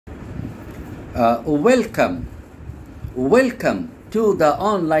Welcome to the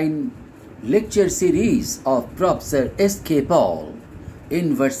online lecture series of Professor K.Paul,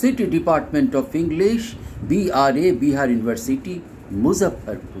 University Department of English, BRA, Bihar University,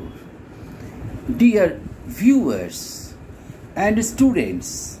 Muzaffarpur. Dear viewers and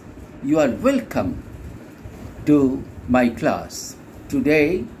students, you are welcome to my class.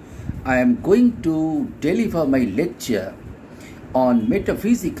 Today, I am going to deliver my lecture on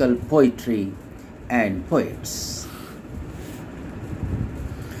metaphysical poetry and poets.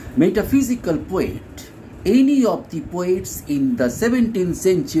 Metaphysical poet, any of the poets in the 17th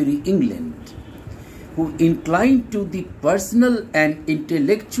century England who inclined to the personal and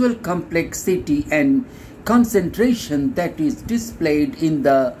intellectual complexity and concentration that is displayed in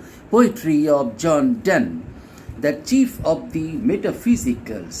the poetry of John Donne, the chief of the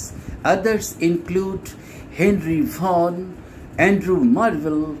metaphysicals. Others include Henry Vaughan, Andrew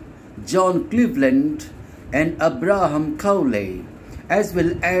Marvell, John Cleveland, and Abraham Cowley, as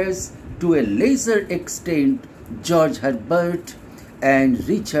well as, to a lesser extent, George Herbert and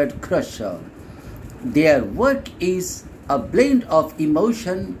Richard Crashaw. Their work is a blend of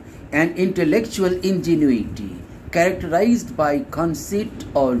emotion and intellectual ingenuity, characterized by conceit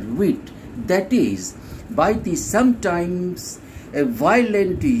or wit, that is, by the sometimes a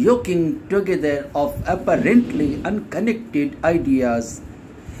violent yoking together of apparently unconnected ideas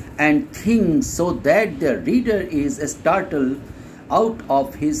and things, so that the reader is startled out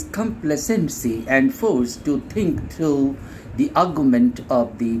of his complacency and forced to think through the argument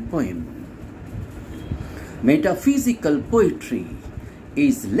of the poem. Metaphysical poetry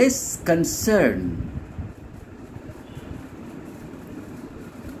is less concerned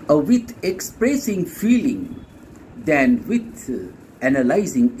with expressing feeling than with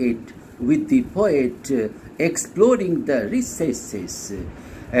analyzing it, with the poet exploring the recesses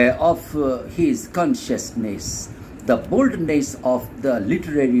of his consciousness. The boldness of the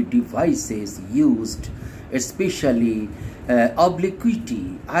literary devices used, especially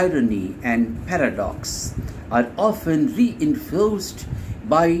obliquity, irony, and paradox, are often reinforced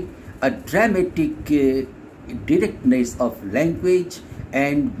by a dramatic directness of language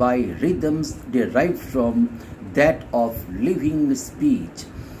and by rhythms derived from that of living speech.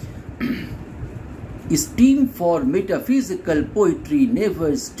 Esteem for metaphysical poetry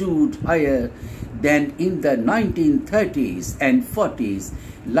never stood higher than in the 1930s and 40s,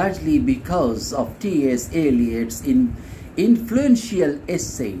 largely because of T.S. Eliot's influential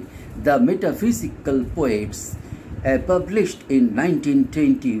essay, The Metaphysical Poets, published in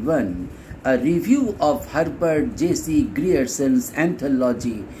 1921, a review of Herbert J.C. Grierson's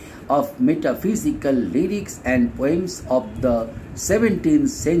anthology of metaphysical lyrics and poems of the 17th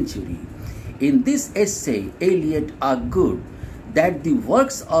century. In this essay, Eliot argued that the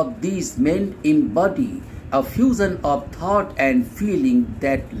works of these men embody a fusion of thought and feeling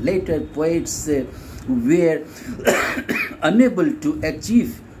that later poets were unable to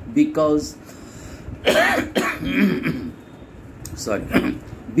achieve because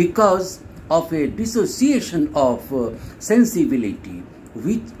of a dissociation of sensibility,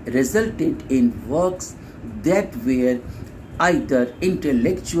 which resulted in works that were either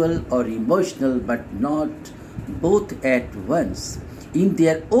intellectual or emotional, but not both at once. In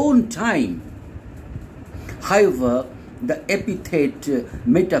their own time, however, the epithet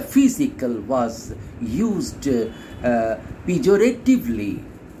metaphysical was used pejoratively.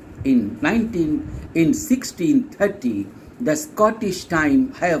 In 1630, the Scottish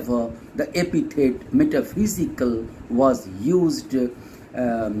Time, however, the epithet metaphysical was used.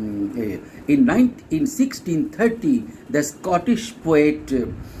 In 1630, the Scottish poet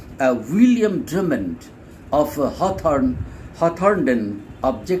William Drummond of Hawthornden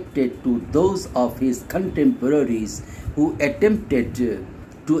objected to those of his contemporaries who attempted to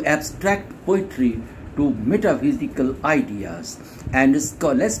abstract poetry to metaphysical ideas and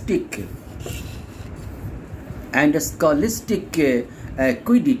scholastic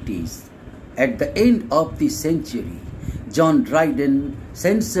quiddities. At the end of the century, John Dryden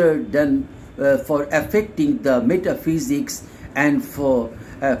censured Donne for affecting the metaphysics and for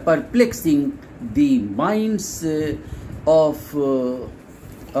perplexing the minds of the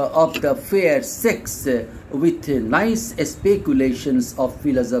fair sex with nice speculations of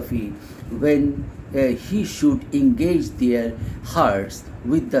philosophy, when he should engage their hearts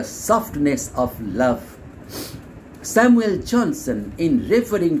with the softness of love. Samuel Johnson, in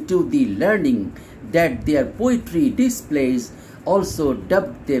referring to the learning that their poetry displays, also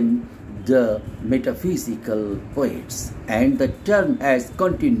dubbed them the metaphysical poets, and the term has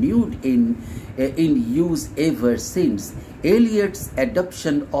continued in use ever since. Eliot's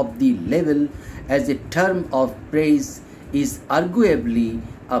adoption of the level as a term of praise is arguably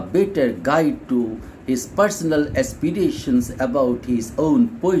a better guide to his personal aspirations about his own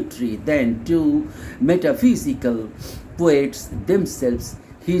poetry than to metaphysical poets themselves.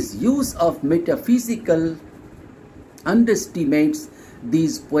 His use of metaphysical underestimates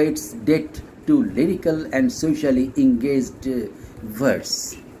these poets' debt to lyrical and socially engaged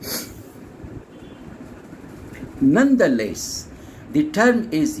verse. Nonetheless, the term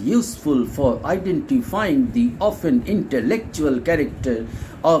is useful for identifying the often intellectual character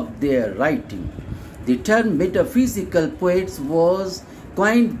of their writing. The term metaphysical poets was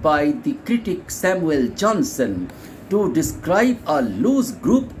coined by the critic Samuel Johnson to describe a loose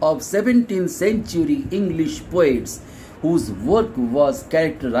group of 17th century English poets whose work was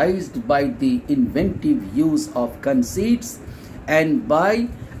characterized by the inventive use of conceits and by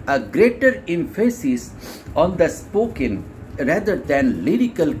a greater emphasis on the spoken rather than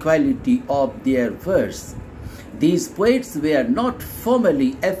lyrical quality of their verse. These poets were not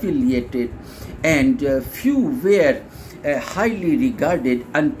formally affiliated and few were highly regarded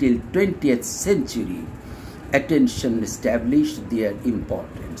until 20th century. Attention established their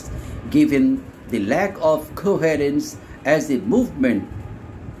importance. Given the lack of coherence as a movement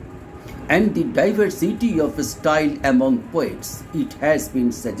and the diversity of style among poets, it has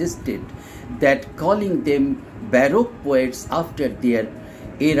been suggested that calling them Baroque poets after their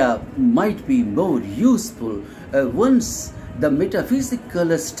era might be more useful once the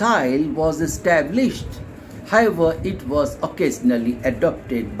metaphysical style was established. However, it was occasionally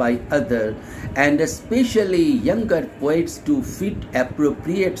adopted by other and especially younger poets to fit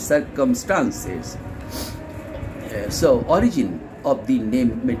appropriate circumstances. So, origin of the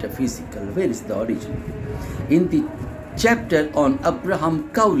name metaphysical. Where is the origin? In the chapter on Abraham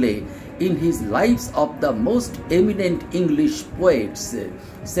Cowley, in his Lives of the Most Eminent English Poets,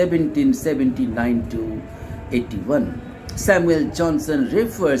 1779 to 81, Samuel Johnson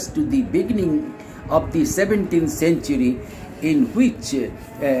refers to the beginning of the 17th century in which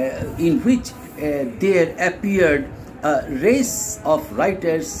there appeared a race of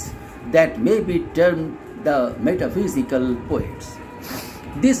writers that may be termed the metaphysical poets.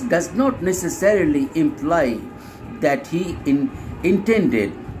 This does not necessarily imply that he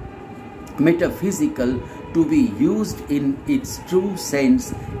intended metaphysical to be used in its true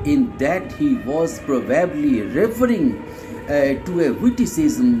sense, in that he was probably referring to a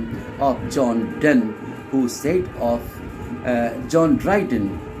witticism of John Donne, who said of John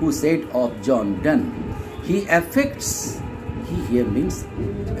Dryden, who said of John Donne, he here means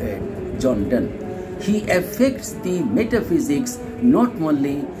John Donne. He affects the metaphysics not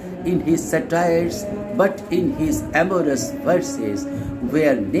only in his satires but in his amorous verses,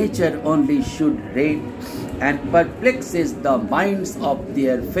 where nature only should reign, and perplexes the minds of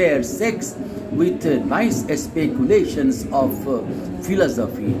their fair sex with nice speculations of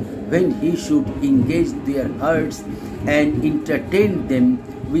philosophy, when he should engage their hearts and entertain them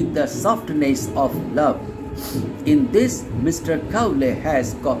with the softness of love. In this, Mr. Cowley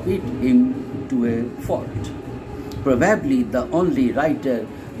has copied him to a fault. Probably the only writer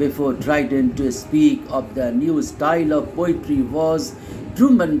before Dryden to speak of the new style of poetry was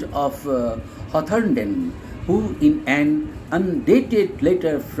Drummond of Hawthornden, who in an undated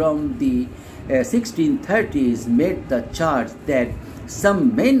letter from the 1630s made the charge that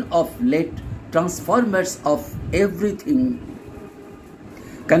some men of late, transformers of everything,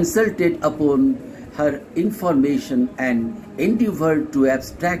 consulted upon her information and endeavored to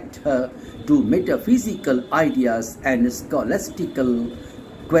abstract her to metaphysical ideas and scholastical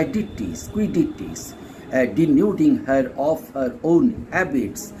quiddities, denuding her of her own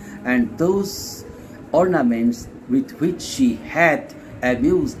habits and those ornaments with which she hath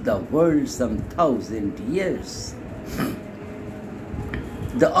amused the world some 1,000 years.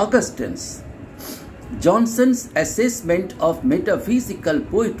 The Augustines. Johnson's assessment of metaphysical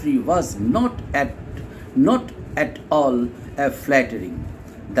poetry was not at all flattering.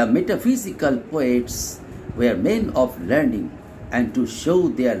 The metaphysical poets were men of learning, and to show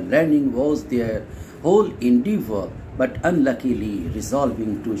their learning was their whole endeavor, but unluckily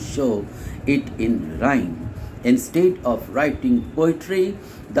resolving to show it in rhyme. Instead of writing poetry,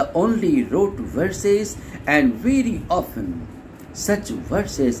 they only wrote verses, and very often such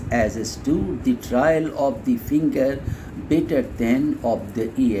verses as stood the trial of the finger better than of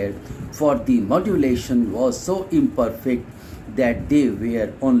the ear, for the modulation was so imperfect that they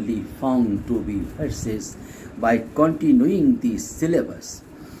were only found to be verses by continuing the syllabus.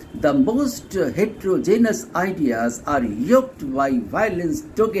 The most heterogeneous ideas are yoked by violence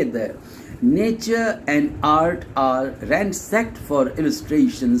together Nature and art are ransacked for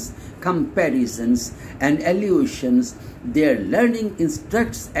illustrations, comparisons, and allusions. Their learning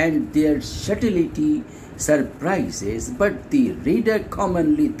instructs and their subtlety surprises, but the reader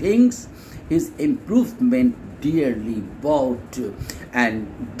commonly thinks his improvement dearly bought, and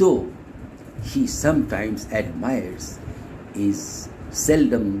though he sometimes admires, is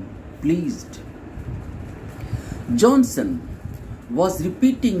seldom pleased. Johnson was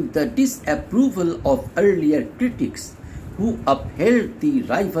repeating the disapproval of earlier critics who upheld the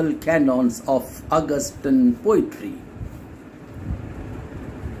rival canons of Augustan poetry.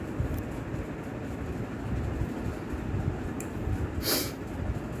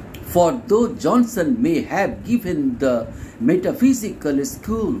 For though Johnson may have given the metaphysical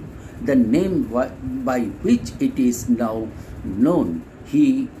school the name by which it is now known,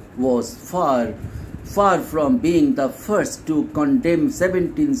 he was far from being the first to condemn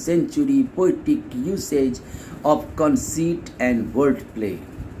 17th century poetic usage of conceit and wordplay.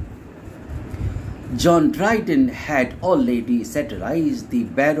 John Dryden had already satirized the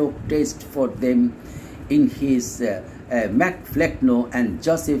Baroque taste for them in his Macflecknoe, and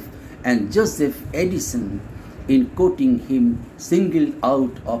Joseph Addison, in quoting him, singled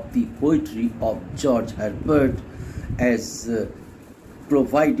out of the poetry of George Herbert as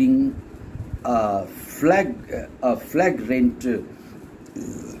providing a flagrant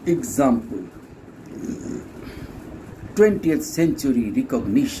example, 20th century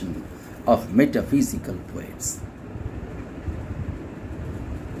recognition of metaphysical poets.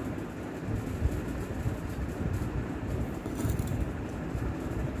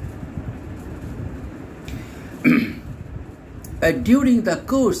 During the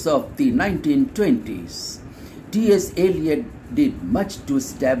course of the 1920s, T.S. Eliot did much to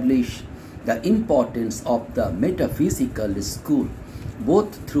establish the importance of the metaphysical school,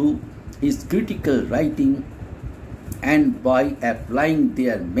 both through his critical writing and by applying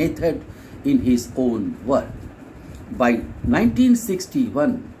their method in his own work. By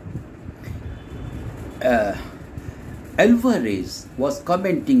 1961, Alvarez was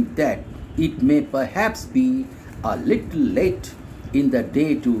commenting that it may perhaps be a little late in the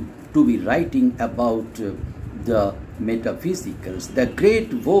day to be writing about the metaphysicals. The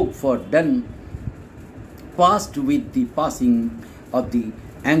great vogue for Donne passed with the passing of the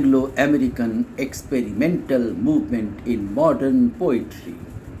Anglo-American experimental movement in modern poetry.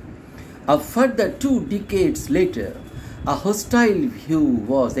 A further 2 decades later, a hostile view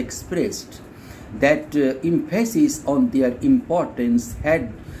was expressed that emphasis on their importance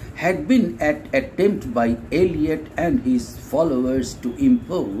had been an attempt by Eliot and his followers to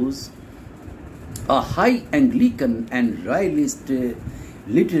impose a high Anglican and royalist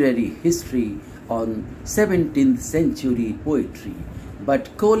literary history on 17th century poetry.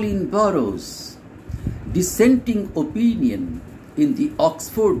 But Colin Burroughs' dissenting opinion in the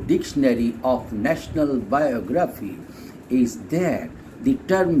Oxford Dictionary of National Biography is that the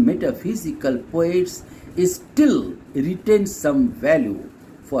term metaphysical poets still retains some value.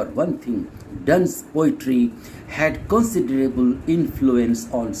 For one thing, Donne's poetry had considerable influence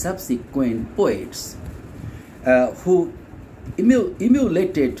on subsequent poets who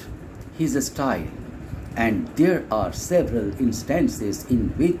emulated his style, and there are several instances in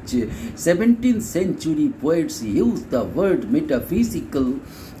which 17th century poets used the word metaphysical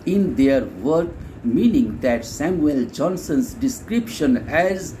in their work, meaning that Samuel Johnson's description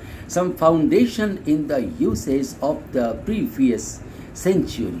has some foundation in the usage of the previous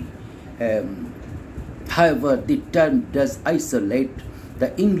century. However, the term does isolate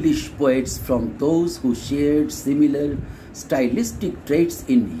the English poets from those who shared similar stylistic traits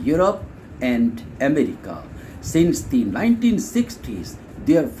in Europe and America. Since the 1960s,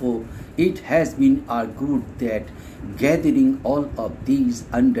 therefore, it has been argued that gathering all of these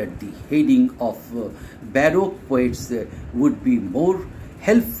under the heading of Baroque poets would be more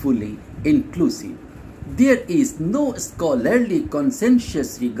helpfully inclusive. There is no scholarly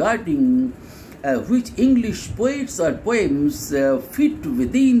consensus regarding which English poets or poems fit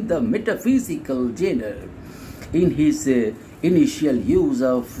within the metaphysical genre. In his initial use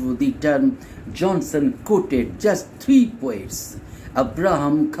of the term, Johnson quoted just 3 poets: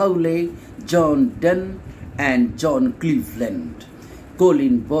 Abraham Cowley, John Donne, and John Cleveland.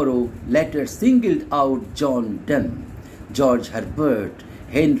 Colin Burrows later singled out John Donne, George Herbert,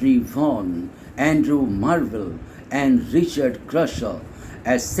 Henry Vaughan, Andrew Marvell, and Richard Crusher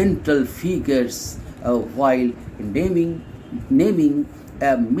as central figures, while naming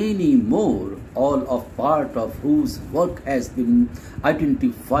many more, all of part of whose work has been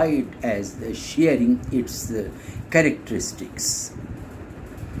identified as sharing its characteristics.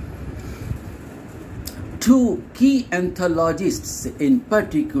 Two key anthologists in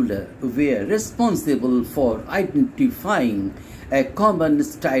particular were responsible for identifying a common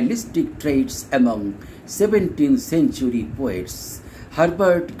stylistic traits among 17th century poets.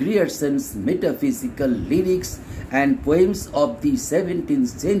 Herbert Grierson's Metaphysical Lyrics and Poems of the 17th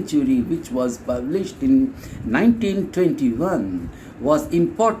Century, which was published in 1921, was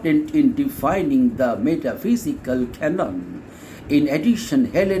important in defining the metaphysical canon. In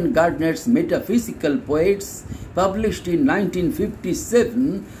addition, Helen Gardner's Metaphysical Poets, published in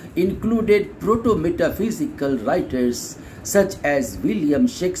 1957, included proto-metaphysical writers such as William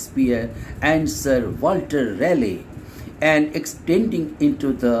Shakespeare and Sir Walter Raleigh, and extending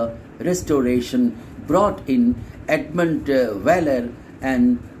into the Restoration brought in Edmund Waller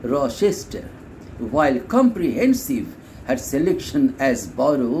and Rochester. While comprehensive, her selection, as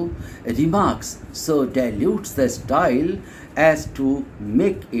Borrow remarks, so dilutes the style as to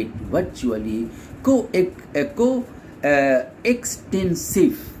make it virtually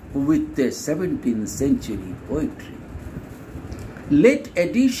extensive with the 17th century poetry. Late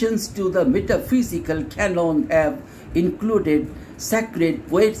additions to the metaphysical canon have included sacred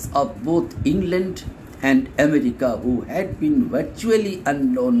poets of both England and America who had been virtually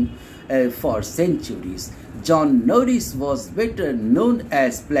unknown for centuries. John Norris was better known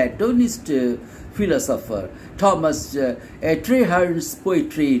as Platonist philosopher. Thomas Treherne's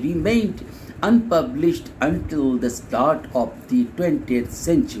poetry remained unpublished until the start of the 20th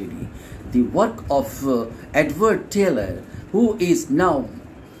century. The work of Edward Taylor, who is now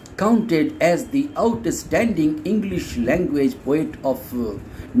counted as the outstanding English language poet of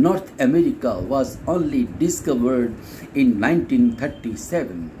North America, was only discovered in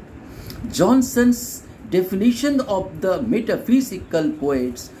 1937. Johnson's definition of the metaphysical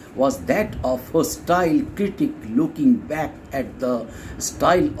poets was that of a style critic looking back at the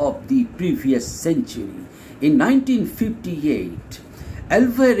style of the previous century. In 1958,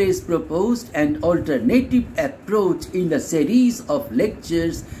 Alvarez proposed an alternative approach in a series of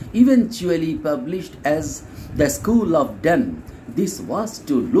lectures eventually published as The School of Donne. This was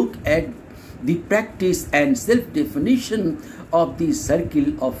to look at the practice and self-definition of the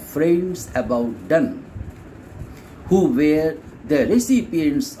circle of friends about Donne, who were the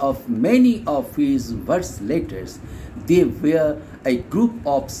recipients of many of his verse letters. They were a group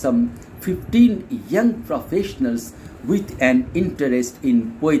of some 15 young professionals with an interest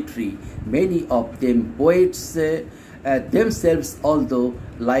in poetry, many of them poets themselves, although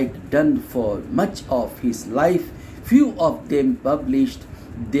like Donne for much of his life, few of them published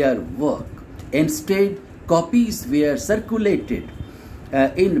their work. Instead, copies were circulated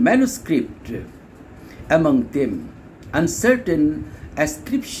in manuscript. Among them, uncertain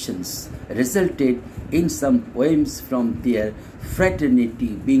ascriptions resulted in some poems from their fraternity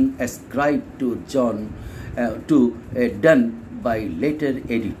being ascribed to Donne by later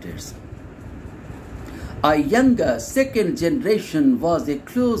editors. A younger second generation was a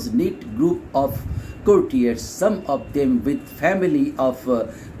close-knit group of courtiers, some of them with family of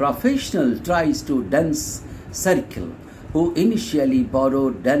professional ties to Donne's circle, who initially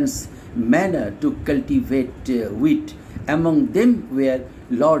borrowed Donne's manner to cultivate wit. Among them were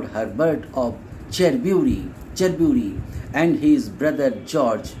Lord Herbert of Cherbury and his brother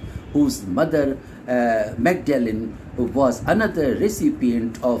George, whose mother Magdalene was another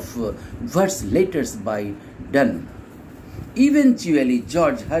recipient of verse letters by Donne. Eventually,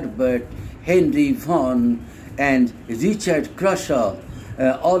 George Herbert, Henry Vaughan, and Richard Crashaw,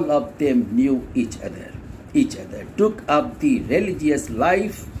 all of them knew each other, took up the religious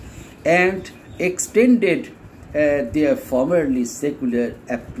life and extended their formerly secular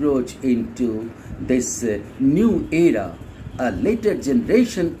approach into this new era. A later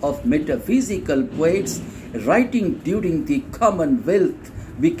generation of metaphysical poets writing during the Commonwealth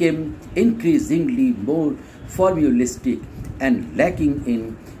became increasingly more formalistic and lacking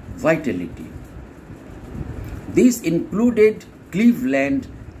in vitality. These included Cleveland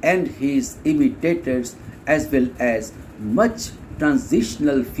and his imitators, as well as much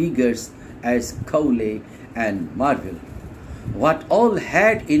transitional figures as Cowley and Marvell. What all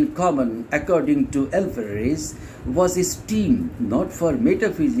had in common, according to Alvarez, was esteem not for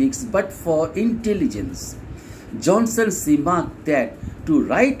metaphysics but for intelligence. Johnson remarked that to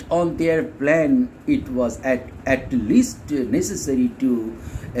write on their plan it was at least necessary to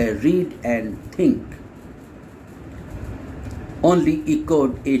read and think. Only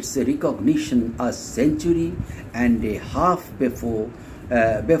echoed its recognition a century and a half before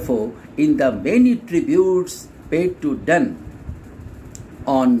in the many tributes paid to Donne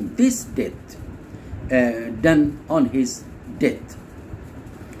on his death.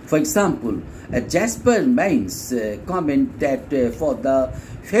 For example, Jasper Main's comment that for the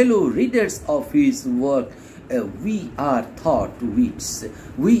fellow readers of his work, we are thought wits.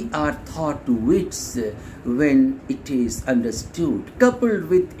 We are thought wits when it is understood. Coupled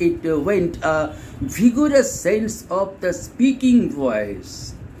with it went a vigorous sense of the speaking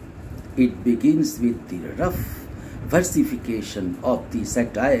voice. It begins with the rough versification of the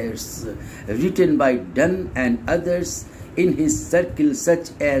satires written by Donne and others in his circle,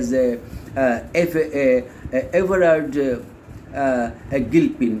 such as Everard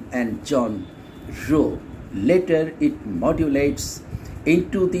Gilpin and John Rowe. Later it modulates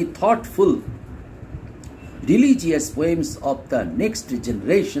into the thoughtful religious poems of the next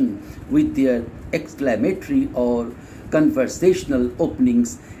generation with their exclamatory or conversational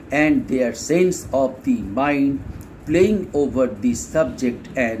openings and their sense of the mind playing over the subject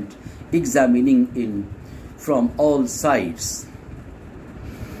and examining it from all sides.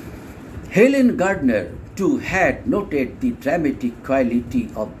 Helen Gardner too had noted the dramatic quality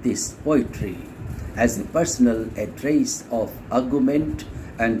of this poetry as a personal address of argument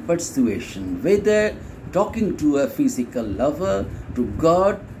and persuasion, whether talking to a physical lover, to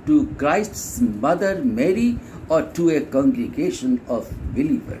God, to Christ's mother Mary, or to a congregation of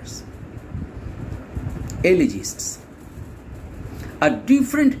believers. Elegists. A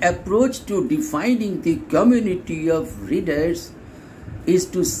different approach to defining the community of readers is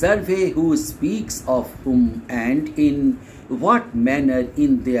to survey who speaks of whom and in what manner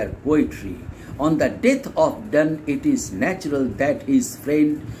in their poetry. On the death of Donne, it is natural that his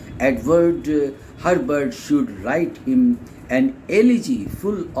friend Edward Herbert should write him an elegy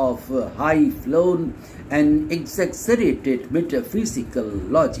full of high-flown and exaggerated metaphysical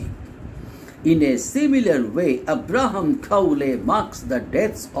logic. In a similar way, Abraham Cowley marks the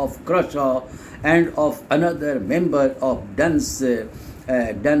deaths of Crashaw and of another member of Donne's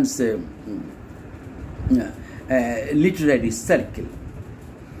literary circle,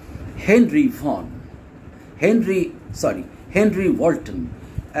 Henry Walton.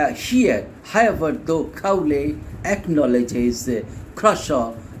 Here, however, though Cowley acknowledges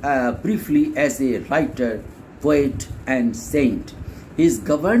Crashaw briefly as a writer, poet, and saint, his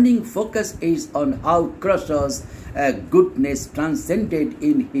governing focus is on how Crashaw's goodness transcended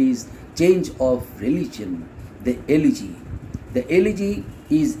in his change of religion. The elegy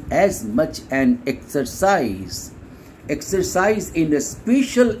is as much an exercise in a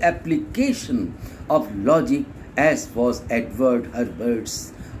special application of logic as was Edward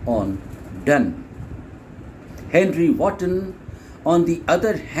Herbert's on Donne. Henry Wotton, on the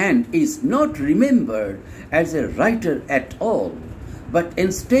other hand, is not remembered as a writer at all, but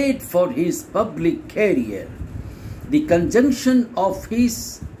instead for his public career. The conjunction of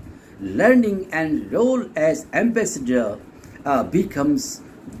his learning and role as ambassador becomes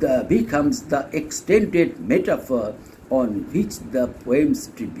the extended metaphor on which the poem's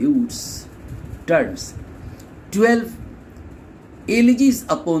tributes turns. 12 elegies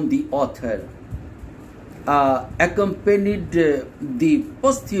upon the author accompanied the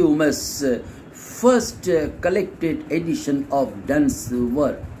posthumous first collected edition of Donne's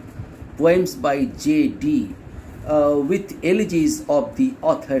work, Poems by J.D., with elegies of the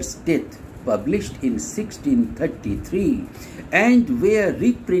author's death, published in 1633, and were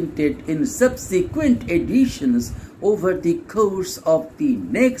reprinted in subsequent editions over the course of the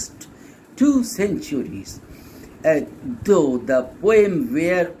next 2 centuries. Though the poems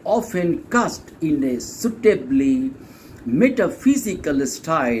were often cast in a suitably metaphysical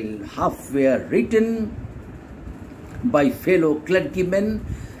style, half were written by fellow clergymen,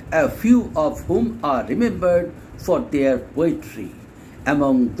 a few of whom are remembered for their poetry.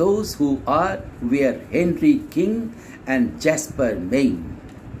 Among those who were Henry King and Jasper Main,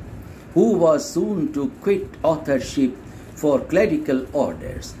 who was soon to quit authorship for clerical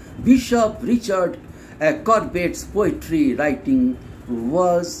orders. Bishop Richard Corbett's poetry writing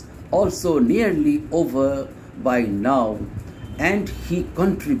was also nearly over by now, and he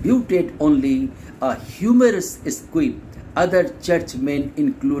contributed only a humorous squib. Other churchmen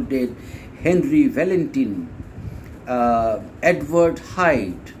included Henry Valentin, Edward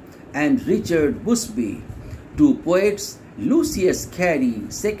Hyde, and Richard Busby. 2 poets, Lucius Carey,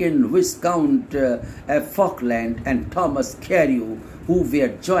 2nd Viscount Falkland, and Thomas Carew, who were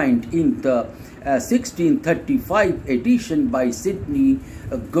joined in the 1635 edition by Sidney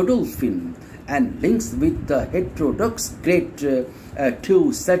Godolphin, and links with the heterodox Great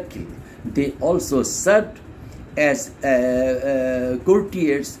Two Circle. They also served as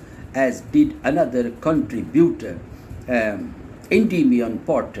courtiers, as did another contributor, Endymion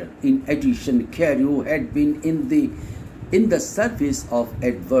Porter. In addition, Carew had been in the in the service of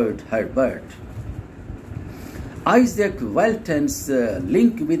Edward Herbert. Isaac Walton's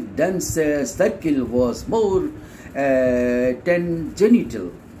link with Dunn's circle was more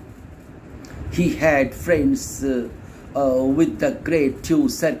tangential. He had friends with the Great Two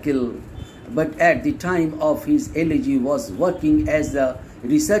Circle, but at the time of his elegy was working as a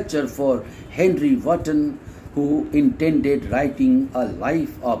researcher for Henry Wotton, who intended writing a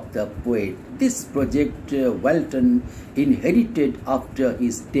life of the poet. This project Walton inherited after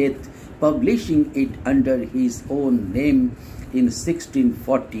his death, publishing it under his own name in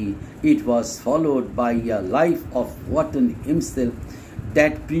 1640. It was followed by a life of Wotton himself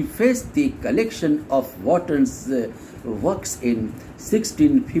that prefaced the collection of Wotton's works in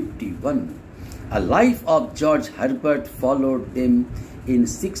 1651. A life of George Herbert followed them in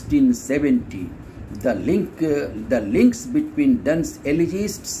 1670. The links between Dunn's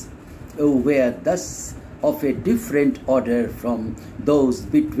elegists were thus of a different order from those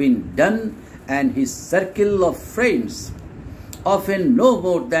between Dunn and his circle of friends, often no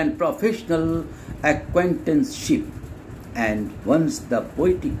more than professional acquaintanceship. And once the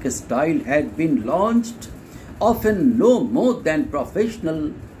poetic style had been launched, often no more than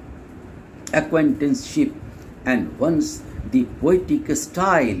professional acquaintanceship, and once the poetic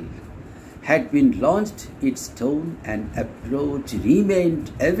style had been launched, its tone and approach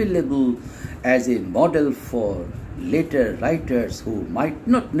remained available as a model for later writers who might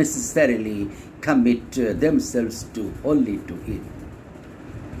not necessarily commit themselves wholly to it.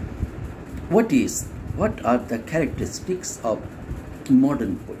 What are the characteristics of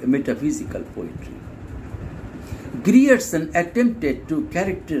modern metaphysical poetry? Grierson attempted to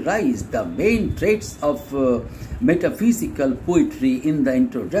characterize the main traits of metaphysical poetry in the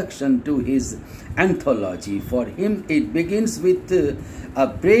introduction to his anthology. For him, it begins with a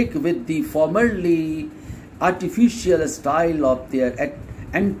break with the formerly artificial style of their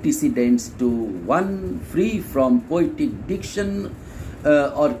antecedents to one free from poetic diction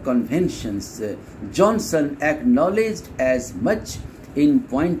or conventions. Johnson acknowledged as much in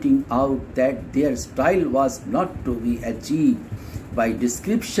pointing out that their style was not to be achieved by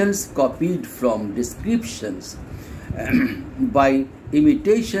descriptions copied from descriptions, by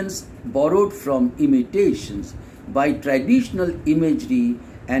imitations borrowed from imitations, by traditional imagery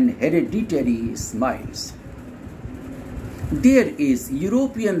and hereditary smiles. There is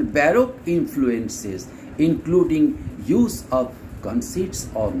European Baroque influences, including use of conceits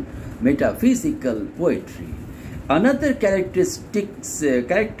on metaphysical poetry. Another characteristic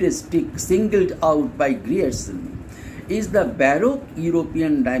singled out by Grierson is the Baroque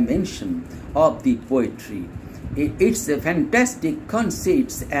European dimension of the poetry. Its fantastic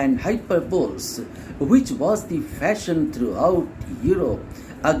conceits and hyperboles, which was the fashion throughout Europe.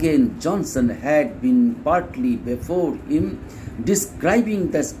 Again, Johnson had been partly before him,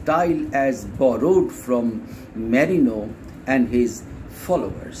 describing the style as borrowed from Marino and his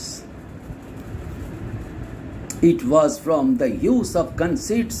followers. It was from the use of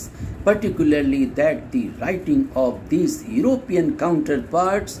conceits particularly that the writing of these European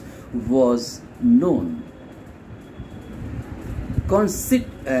counterparts was known.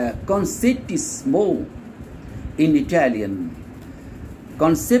 Conceptismo in Italian,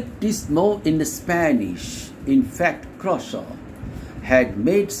 conceptismo in Spanish. In fact, Croshaw had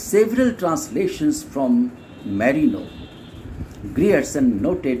made several translations from Marino. Grierson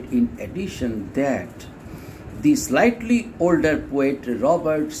noted in addition that the slightly older poet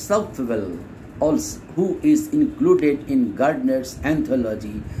Robert Southwell, also, who is included in Gardner's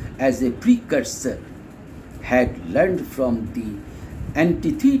anthology as a precursor, had learned from the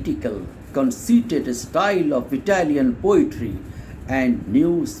antithetical, conceited style of Italian poetry and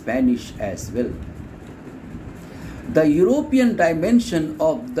knew Spanish as well. The European dimension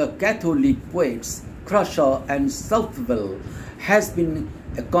of the Catholic poets Croshaw and Southwell has been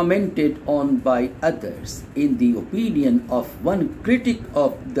commented on by others. In the opinion of one critic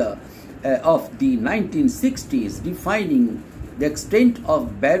of the 1960s, defining the extent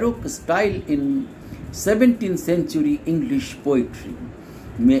of Baroque style in 17th century English poetry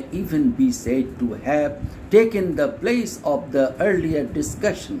may even be said to have taken the place of the earlier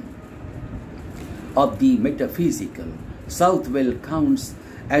discussion of the metaphysical. Southwell counts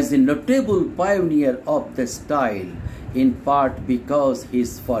as a notable pioneer of the style, in part because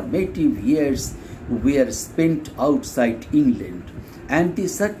his formative years were spent outside England, and the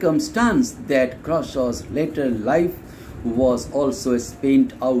circumstance that Crawshaw's later life was also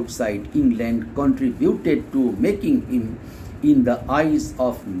spent outside England contributed to making him, in the eyes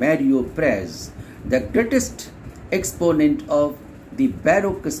of Mario Praz, the greatest exponent of the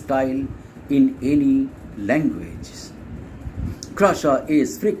Baroque style in any language. Crusher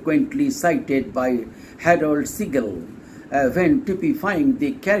is frequently cited by Harold Segal when typifying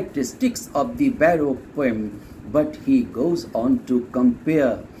the characteristics of the Baroque poem, but he goes on to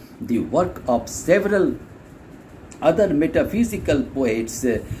compare the work of several other metaphysical poets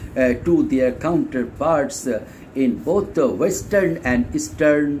to their counterparts in both Western and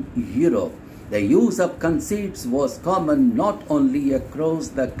Eastern Europe. The use of conceits was common not only across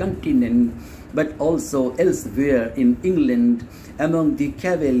the continent but also elsewhere in England among the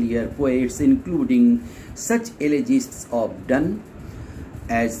Cavalier poets, including such elegists of Donne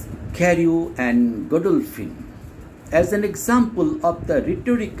as Carew and Godolphin. As an example of the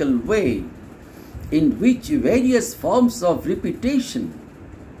rhetorical way in which various forms of repetition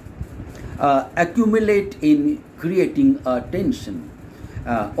accumulate in creating a tension,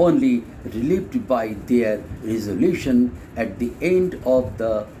 only relieved by their resolution at the end of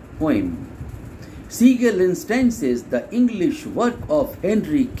the poem. Segal instances the English work of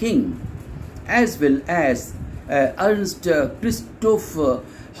Henry King as well as Ernst Christoph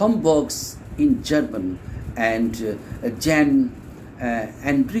Homburg's in German and Jan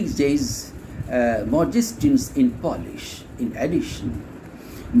Andrzej's Modestins in Polish. In addition,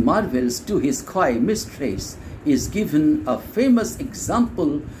 Marvels to his coy mistress is given a famous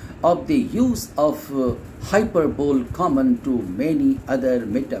example of the use of hyperbole common to many other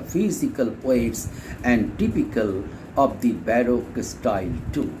metaphysical poets and typical of the Baroque style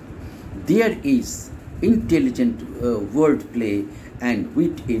too. There is intelligent wordplay and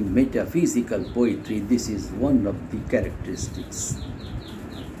wit in metaphysical poetry. This is one of the characteristics.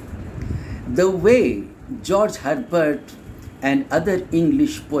 The way George Herbert and other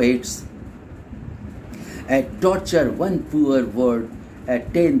English poets torture one poor word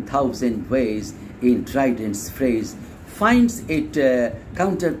 10,000 ways in Dryden's phrase finds its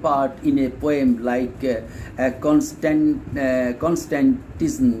counterpart in a poem like Constantine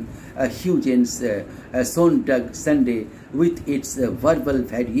Huygens' Sonntag Sunday with its verbal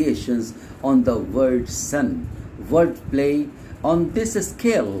variations on the word sun. Wordplay on this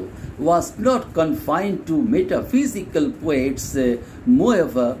scale was not confined to metaphysical poets,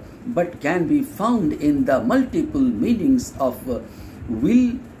 moreover, but can be found in the multiple meanings of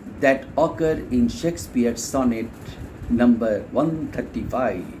will that occur in Shakespeare's sonnet number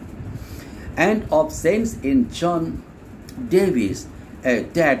 135 and of sense in John Davies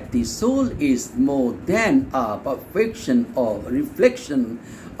that the soul is more than a perfection or reflection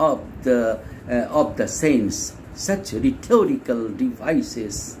of the sense. Such rhetorical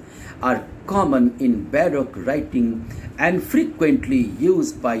devices are common in Baroque writing and frequently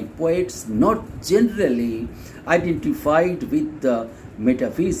used by poets not generally identified with the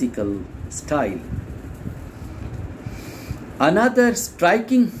metaphysical style. Another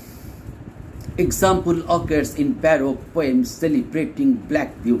striking example occurs in Baroque poems celebrating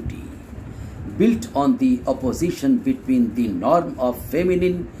black beauty, built on the opposition between the norm of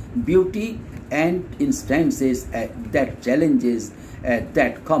feminine beauty and instances that challenges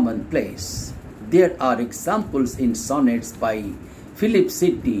that commonplace. There are examples in sonnets by Philip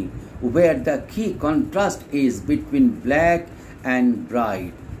Sidney where the key contrast is between black and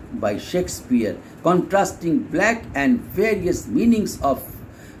bright, by Shakespeare contrasting black and various meanings of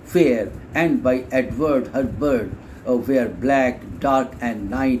fair, and by Edward Herbert where black, dark and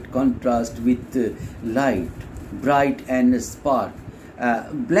night contrast with light, bright and spark.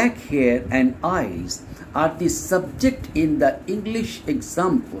 Black hair and eyes are the subject in the English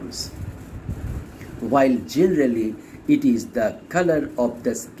examples, while generally it is the color of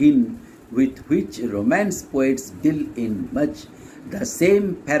the skin with which Romance poets deal in much the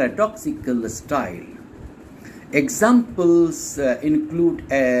same paradoxical style. Examples include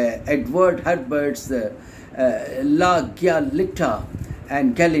Edward Herbert's La Gialetta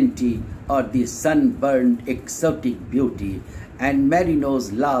and Galanti, or the sunburned exotic beauty, and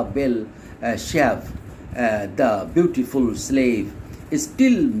Marino's La Belle Chèvre, the beautiful slave.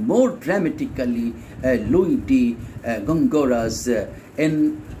 Still more dramatically, Louis de Góngора's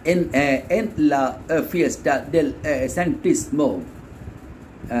en la fiesta del Santísimo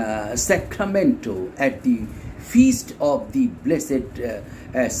Sacramento, at the Feast of the Blessed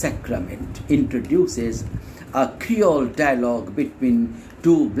Sacrament, introduces a Creole dialogue between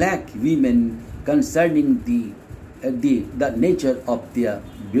two black women concerning the nature of their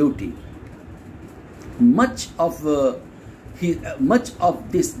beauty. Much of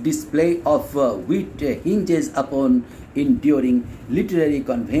this display of wit hinges upon enduring literary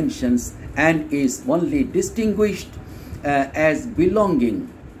conventions and is only distinguished as belonging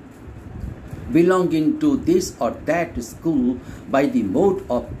to this or that school by the mode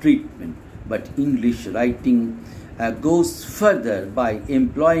of treatment. But English writing goes further by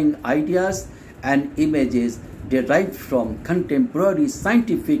employing ideas and images derived from contemporary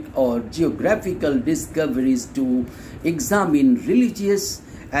scientific or geographical discoveries to examine religious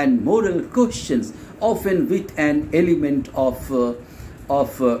and moral questions, often with an element of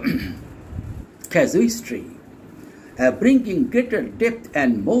casuistry, bringing greater depth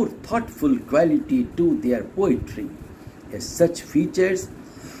and more thoughtful quality to their poetry. Such features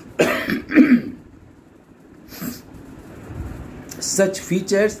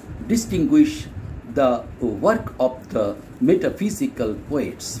distinguish the work of the metaphysical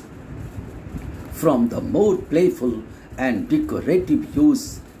poets from the more playful and decorative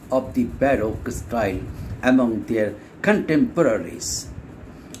use of the Baroque style among their contemporaries.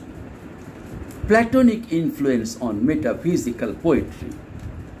 Platonic influence on metaphysical poetry.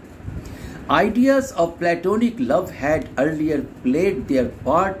 Ideas of Platonic love had earlier played their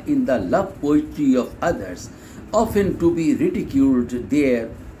part in the love poetry of others, often to be ridiculed there,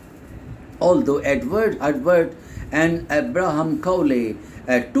 although Edward Herbert and Abraham Cowley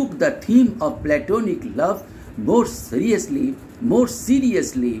took the theme of Platonic love more seriously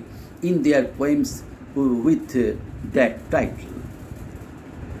in their poems with that title.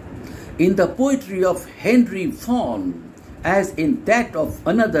 In the poetry of Henry Vaughan, as in that of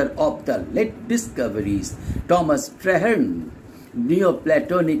another of the late discoveries, Thomas Traherne,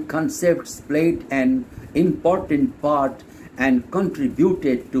 Neoplatonic concepts played an important part and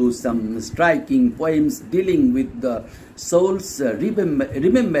contributed to some striking poems dealing with the soul's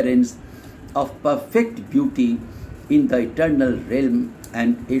remembrance of perfect beauty in the eternal realm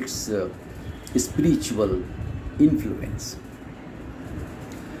and its spiritual influence.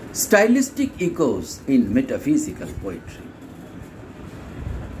 Stylistic echoes in metaphysical poetry.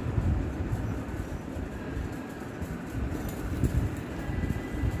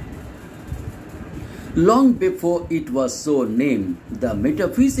 Long before it was so named, the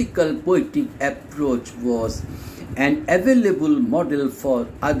metaphysical poetic approach was an available model for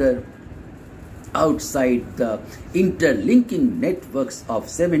other outside the interlinking networks of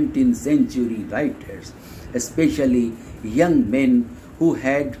 17th century writers, especially young men who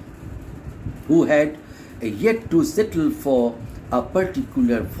had yet to settle for a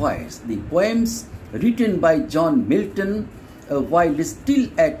particular voice. The poems written by John Milton while still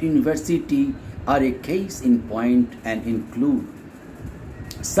at university are a case in point and include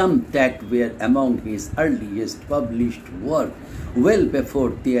some that were among his earliest published work well before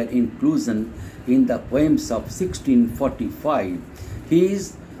their inclusion in the poems of 1645.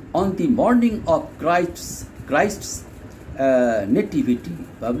 His On the Morning of Christ's Nativity,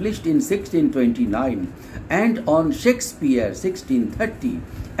 published in 1629, and on Shakespeare, 1630,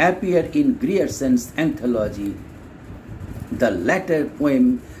 appear in Grierson's anthology. The latter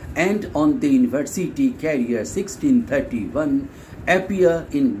poem and on the University Career, 1631, appear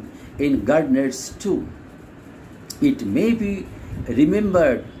in Gardner's too. It may be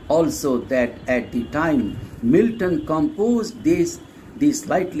remembered also that at the time Milton composed this, the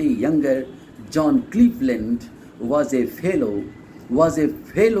slightly younger John Cleveland was a fellow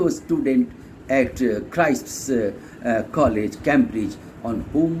student at Christ's College, Cambridge, on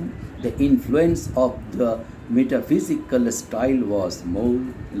whom the influence of the metaphysical style was more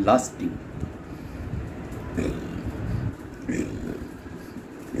lasting.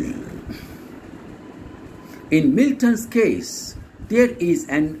 In Milton's case, there is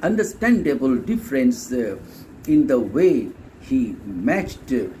an understandable difference in the way he matched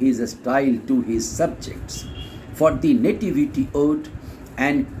his style to his subjects. For the Nativity Ode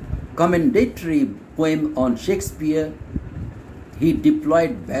and commendatory poem on Shakespeare, he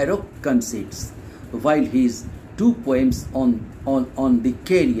deployed Baroque conceits, while his two poems on the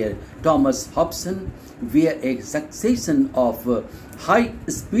Career, Thomas Hobson, were a succession of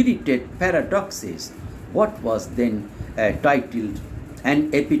high-spirited paradoxes, what was then titled An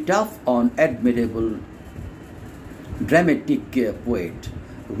Epitaph on Admirable Dramatic Poet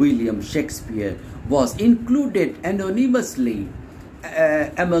William Shakespeare, was included anonymously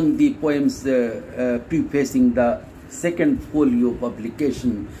among the poems prefacing the second folio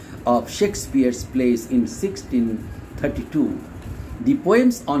publication of Shakespeare's plays in 1632. The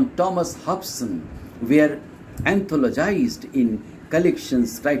poems on Thomas Hobson were anthologized in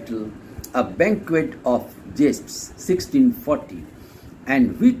collections titled A Banquet of Jests, 1640,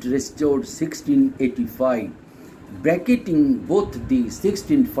 and Wit Restored, 1685, bracketing both the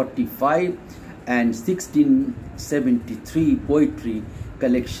 1645 and 1673 poetry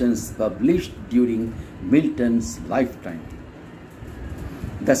collections published during Milton's lifetime.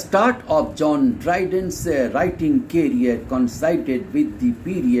 The start of John Dryden's writing career coincided with the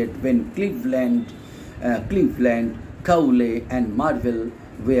period when Cleveland Cleveland, Cowley, and Marvell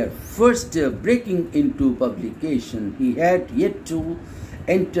were first breaking into publication. He had yet to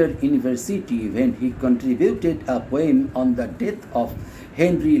enter university when he contributed a poem on the death of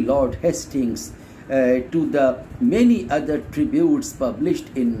Henry Lord Hastings to the many other tributes published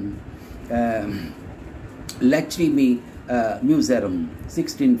in Lacrimae Museum,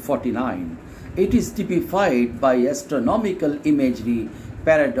 1649. It is typified by astronomical imagery,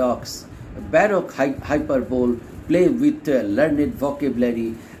 paradox, baroque hyperbole, play with learned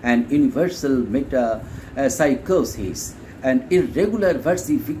vocabulary, and universal metapsychosis, and irregular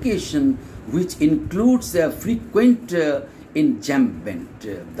versification which includes a frequent enjambment.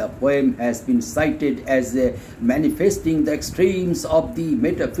 The poem has been cited as manifesting the extremes of the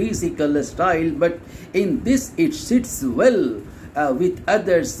metaphysical style, but in this it sits well with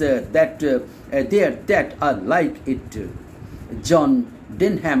others that are like it. John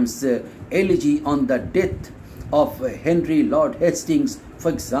Denham's elegy on the death of Henry Lord Hastings,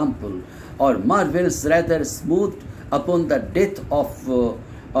 for example, or Marvell's rather smooth upon the death of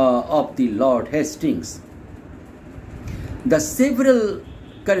the Lord Hastings. The several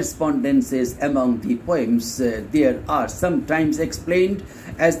correspondences among the poems there are sometimes explained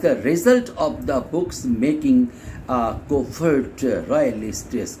as the result of the books making a covert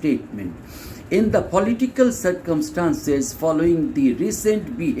royalist statement. In the political circumstances following the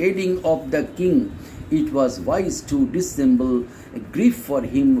recent beheading of the king, it was wise to dissemble grief for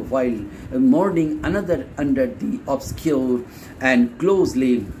him while mourning another under the obscure and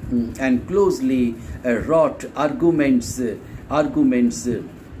closely wrought arguments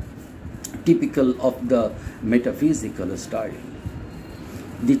typical of the metaphysical style.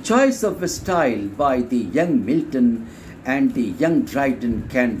 The choice of a style by the young Milton and the young Dryden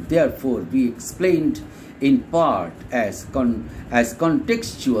can therefore be explained in part as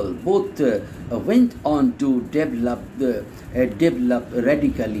contextual. Both went on to develop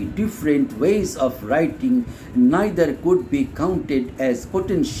radically different ways of writing. Neither could be counted as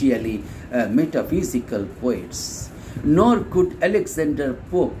potentially metaphysical poets. Nor could Alexander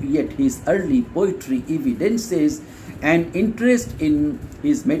Pope, yet his early poetry evidences an interest in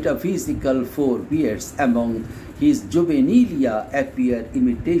his metaphysical forebears. Among his juvenilia appear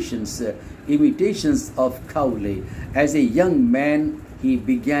imitations of Cowley. As a young man, he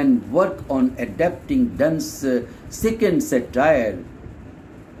began work on adapting Donne's second satire,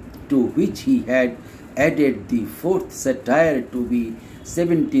 to which he had added the fourth satire to be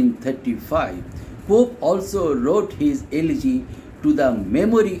 1735. Pope also wrote his elegy to the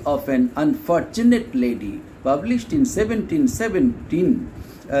memory of an unfortunate lady, published in 1717,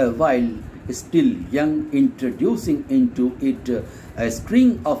 while still young, introducing into it a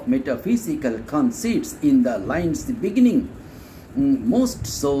string of metaphysical conceits in the lines beginning, "Most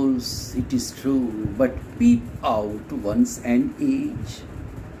souls, it is true, but peep out once an age,"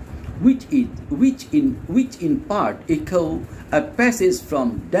 which in part echo a passage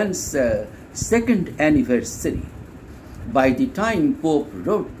from Donne's second anniversary. By the time Pope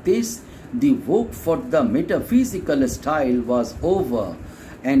wrote this, the vogue for the metaphysical style was over,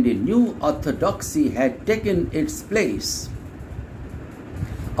 and a new orthodoxy had taken its place,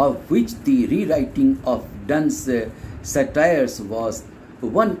 of which the rewriting of Donne's satires was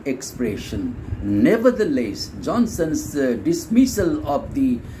one expression. Nevertheless, Johnson's dismissal of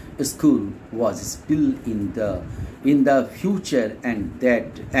the school was still in the future, and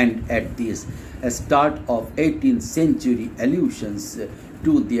at this start of 18th century allusions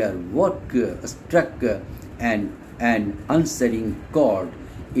to their work struck an answering chord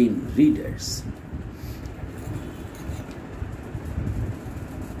in readers.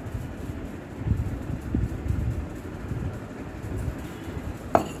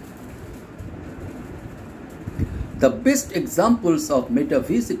 The best examples of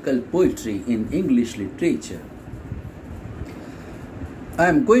metaphysical poetry in English literature. I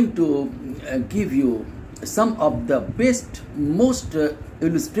am going to give you some of the best, most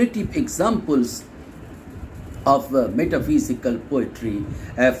illustrative examples of metaphysical poetry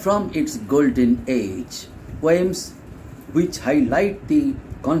from its golden age. Poems which highlight the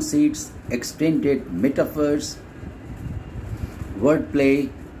conceits, extended metaphors, wordplay,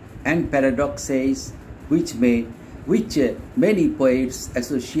 and paradoxes which many poets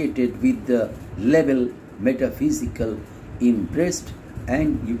associated with the level metaphysical embraced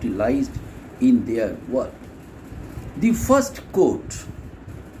and utilized in their work. The first quote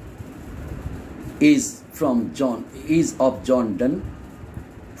is of John Donne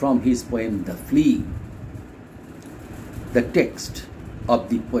from his poem The Flea. The text of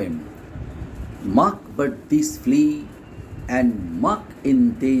the poem: "Mark but this flea, and mark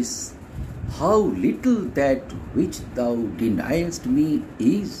in this, how little that which thou deniest me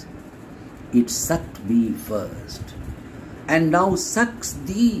is. It sucked me first, and now sucks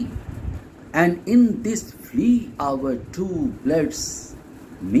thee, and in this flea our two bloods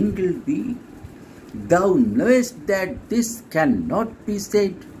mingled be. Thou knowest that this cannot be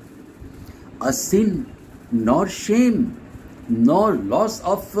said, a sin, nor shame, nor loss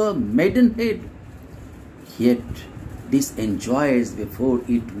of a maidenhead. Yet this enjoys before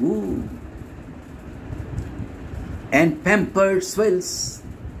it woo, and pampered swells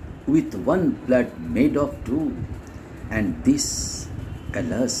with one blood made of two. And this,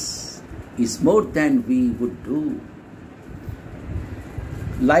 alas, is more than we would do.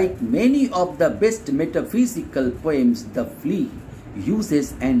 Like many of the best metaphysical poems, the flea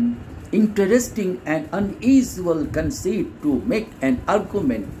uses an interesting and unusual conceit to make an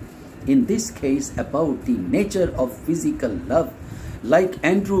argument, in this case about the nature of physical love. Like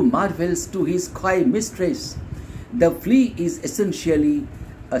Andrew marvels to his coy mistress, the flea is essentially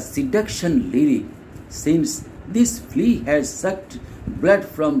a seduction lyric, since this flea has sucked blood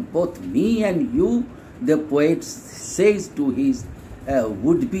from both me and you. The poet says to his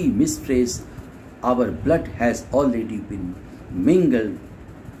would-be mistress, our blood has already been mingled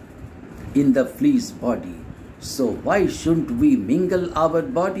in the flea's body, so why shouldn't we mingle our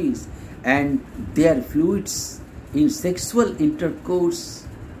bodies and their fluids in sexual intercourse?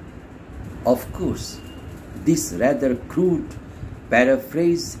 Of course, this rather crude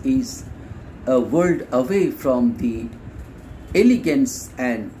paraphrase is a world away from the elegance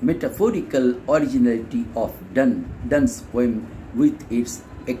and metaphorical originality of Donne's poem with its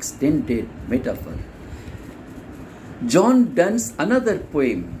extended metaphor. John Donne's another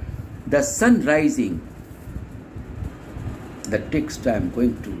poem, The Sun Rising, the text I am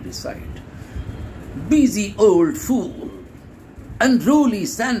going to recite. Busy old fool, unruly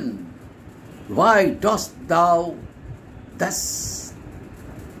sun, why dost thou thus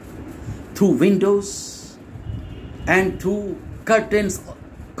through windows and through curtains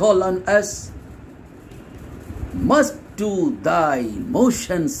call on us? Must to thy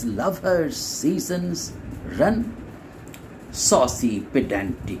motions lovers' seasons run? Saucy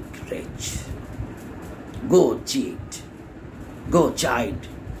pedantic wretch, go cheat, go chide,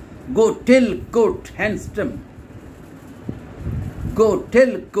 go tell court handsome, go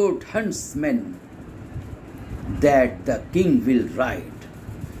tell court huntsmen that the king will ride.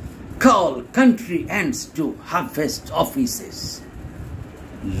 Call country ants to harvest offices.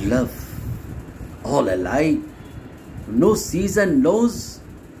 Love all alike, no season knows,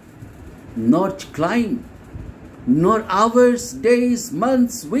 nor clime, nor hours, days,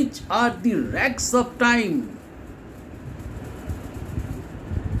 months, which are the wrecks of time.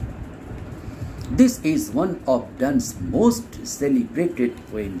 This is one of Donne's most celebrated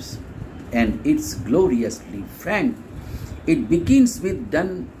poems, and it's gloriously frank. It begins with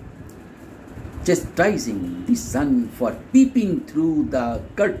Donne chastising the sun for peeping through the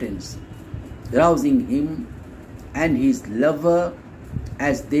curtains, rousing him and his lover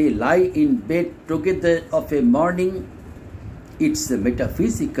as they lie in bed together of a morning. Its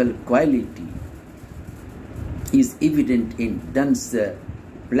metaphysical quality is evident in Donne's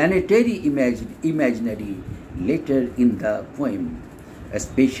planetary imaginary later in the poem,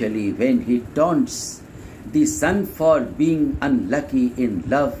 especially when he taunts the sun for being unlucky in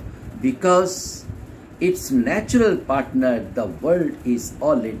love because its natural partner, the world, is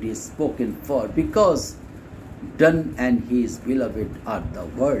already spoken for, because Donne and his beloved are the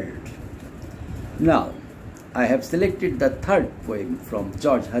world. Now, I have selected the third poem from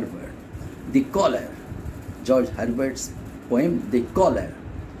George Herbert, The Caller. George Herbert's poem, The Caller.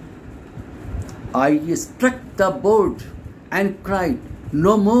 I struck the board and cried,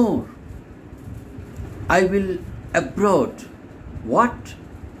 no more. I will abroad. What?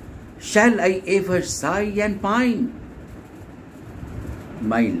 Shall I ever sigh and pine?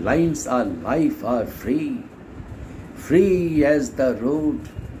 My lines are life are free, free as the road,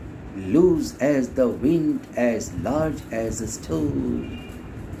 loose as the wind, as large as a stone.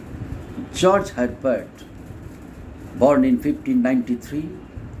 George Herbert, born in 1593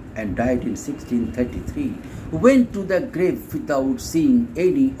 and died in 1633, went to the grave without seeing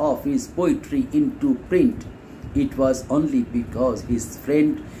any of his poetry into print. It was only because his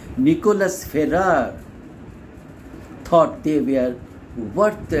friend Nicholas Ferrar thought they were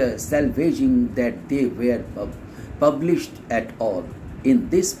worth salvaging that they were published at all. In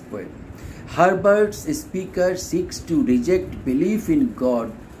this poem, Herbert's speaker seeks to reject belief in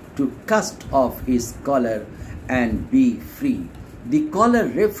God, to cast off his collar and be free. The collar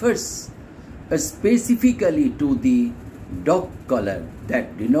refers specifically to the dog collar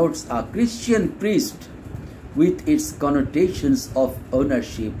that denotes a Christian priest with its connotations of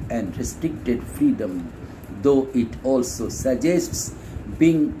ownership and restricted freedom, though it also suggests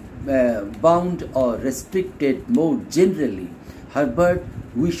being bound or restricted more generally. Herbert,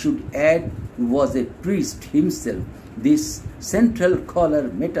 we should add, was a priest himself. This central collar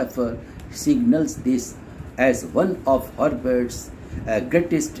metaphor signals this as one of Herbert's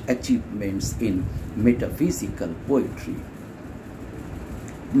greatest achievements in metaphysical poetry.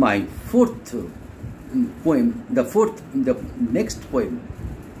 My fourth poem, the next poem,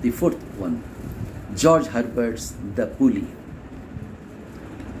 the fourth one, George Herbert's The Pulley.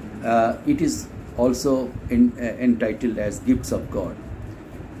 It is also entitled as Gifts of God.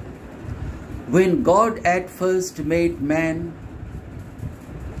 When God at first made man,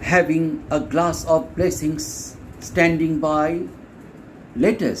 having a glass of blessings standing by,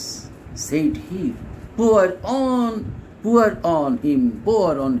 let us, said he, pour on him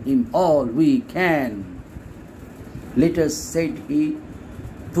all we can. Let us, said he,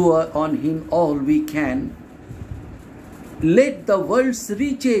 pour on him all we can. Let the world's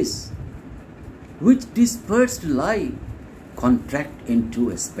riches, which dispersed lie, contract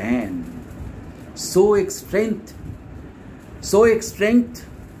into a span. So strength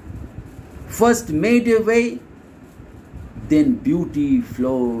first made a way, then beauty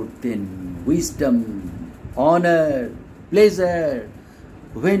flowed, then wisdom, honor, pleasure.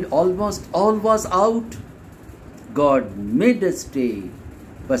 When almost all was out, God made a stay,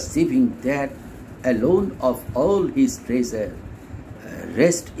 perceiving that alone of all his treasure,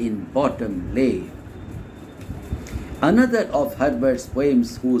 rest in bottom lay. Another of Herbert's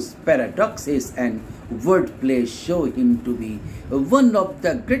poems, whose paradoxes and wordplay show him to be one of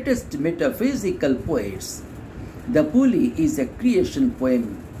the greatest metaphysical poets. The Pulley is a creation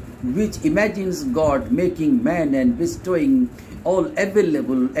poem which imagines God making man and bestowing all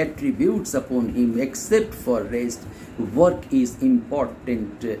available attributes upon him except for rest. Work is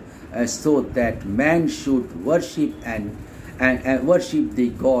important so that man should worship and worship the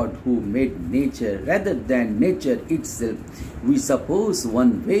God who made nature rather than nature itself. We suppose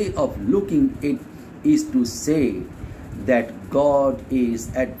one way of looking at it is to say that God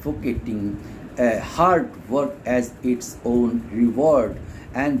is advocating hard work as its own reward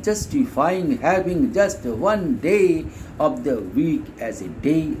and justifying having just one day of the week as a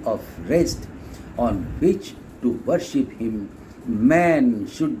day of rest on which to worship him. Man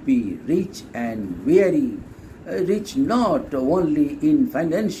should be rich and weary, rich not only in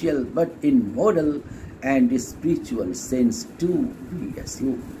financial but in moral and spiritual sense too, we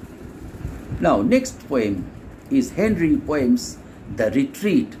assume. Now, next poem is Henry Poem's The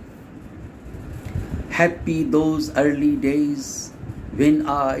Retreat. Happy those early days when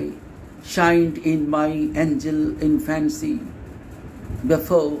I shined in my angel infancy,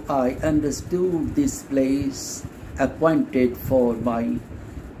 before I understood this place appointed for my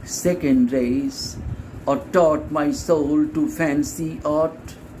second race, or taught my soul to fancy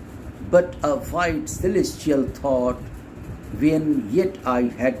aught but a white celestial thought, when yet I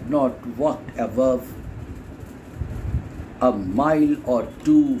had not walked above a mile or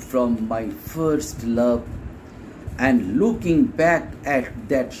two from my first love, and looking back at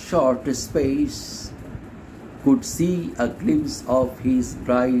that short space, could see a glimpse of his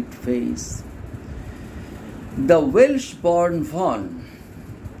bright face. The Welsh-born Vaughan,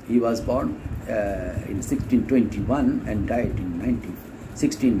 he was born in 1621 and died in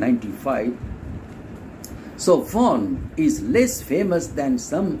 1695. So Vaughan is less famous than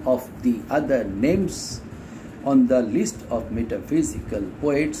some of the other names on the list of metaphysical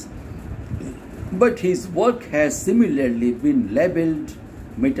poets, but his work has similarly been labeled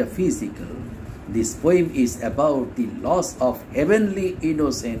metaphysical. This poem is about the loss of heavenly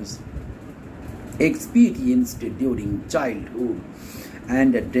innocence experienced during childhood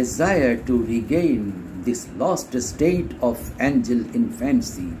and a desire to regain this lost state of angel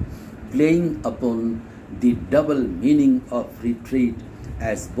infancy, playing upon the double meaning of retreat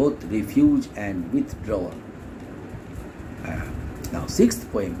as both refuge and withdrawal. Now,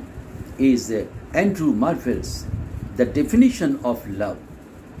 sixth poem is Andrew Marvell's The Definition of Love.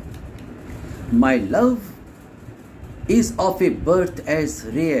 My love is of a birth as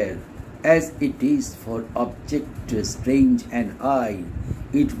rare as it is for object strange and high.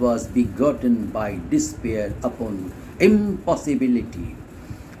 It was begotten by despair upon impossibility.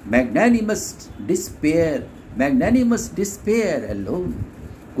 Magnanimous despair alone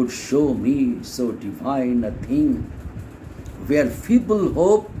could show me so divine a thing, where feeble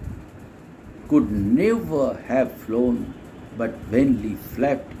hope could never have flown, but vainly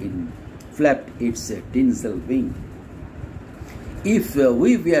flapped its tinsel wing. If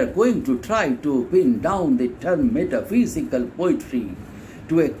we were going to try to pin down the term metaphysical poetry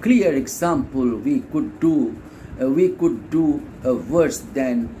to a clear example, we could do worse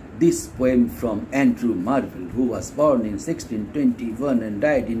than this poem from Andrew Marvell, who was born in 1621 and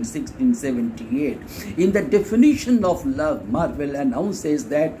died in 1678. In the definition of love, Marvell announces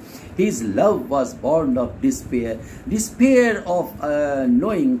that his love was born of despair of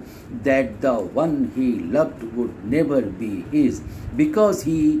knowing that the one he loved would never be his, because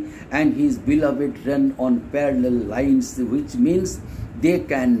he and his beloved run on parallel lines, which means they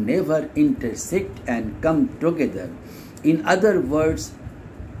can never intersect and come together. In other words,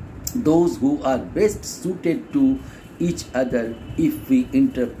 those who are best suited to each other, if we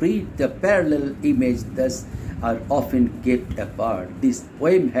interpret the parallel image thus, are often kept apart. This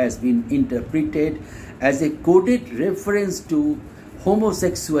poem has been interpreted as a coded reference to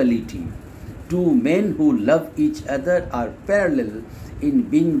homosexuality. Two men who love each other are parallel in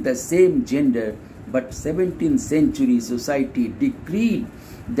being the same gender, but 17th century society decreed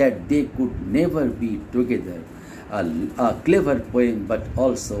that they could never be together. A clever poem, but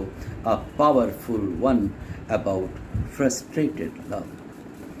also a powerful one about frustrated love.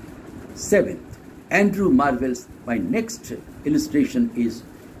 Seventh, Andrew Marvell's, my next illustration is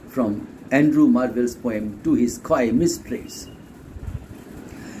from Andrew Marvell's poem To His Coy Mistress.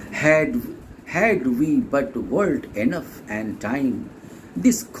 Had we but world enough and time,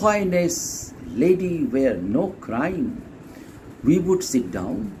 this coyness, lady, were no crime. We would sit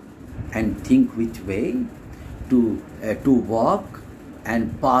down and think which way to walk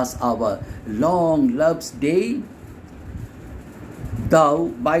and pass our long love's day. Thou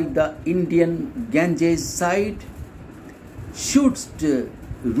by the Indian Ganges side shouldst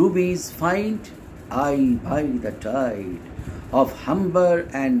rubies find, I by the tide of Humber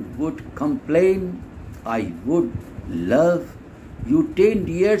and would complain, I would love you 10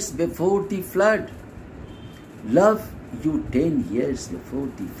 years before the flood. Love you 10 years before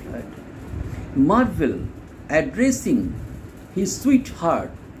the flood. Marvell, addressing his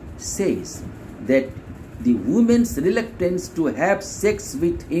sweetheart, says that the woman's reluctance to have sex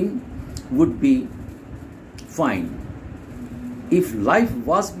with him would be fine if life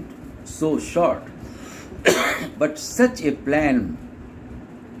wasn't so short. But such a plan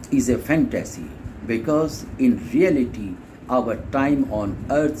is a fantasy, because in reality our time on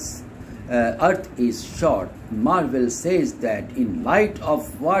earth is short. Marvell says that in light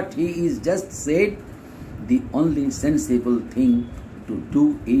of what he is just said, the only sensible thing to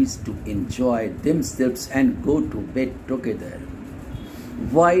do is to enjoy themselves and go to bed together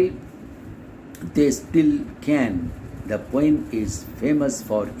while they still can. The poem is famous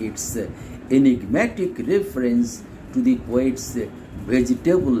for its enigmatic reference to the poet's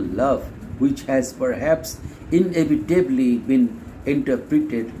vegetable love, which has perhaps inevitably been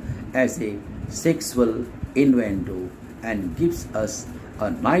interpreted as a sexual innuendo, and gives us a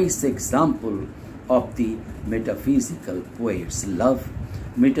nice example of the metaphysical poets' love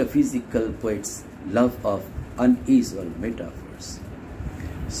of unusual metaphors.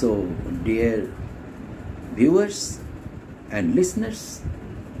 So, dear viewers and listeners,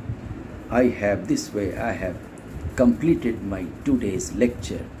 I have completed my today's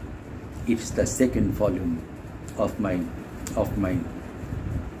lecture. It's the second volume of my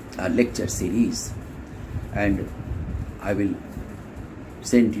lecture series, and I will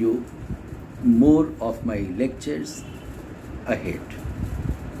send you more of my lectures ahead.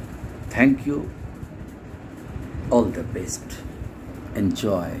 Thank you. All the best.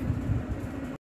 Enjoy.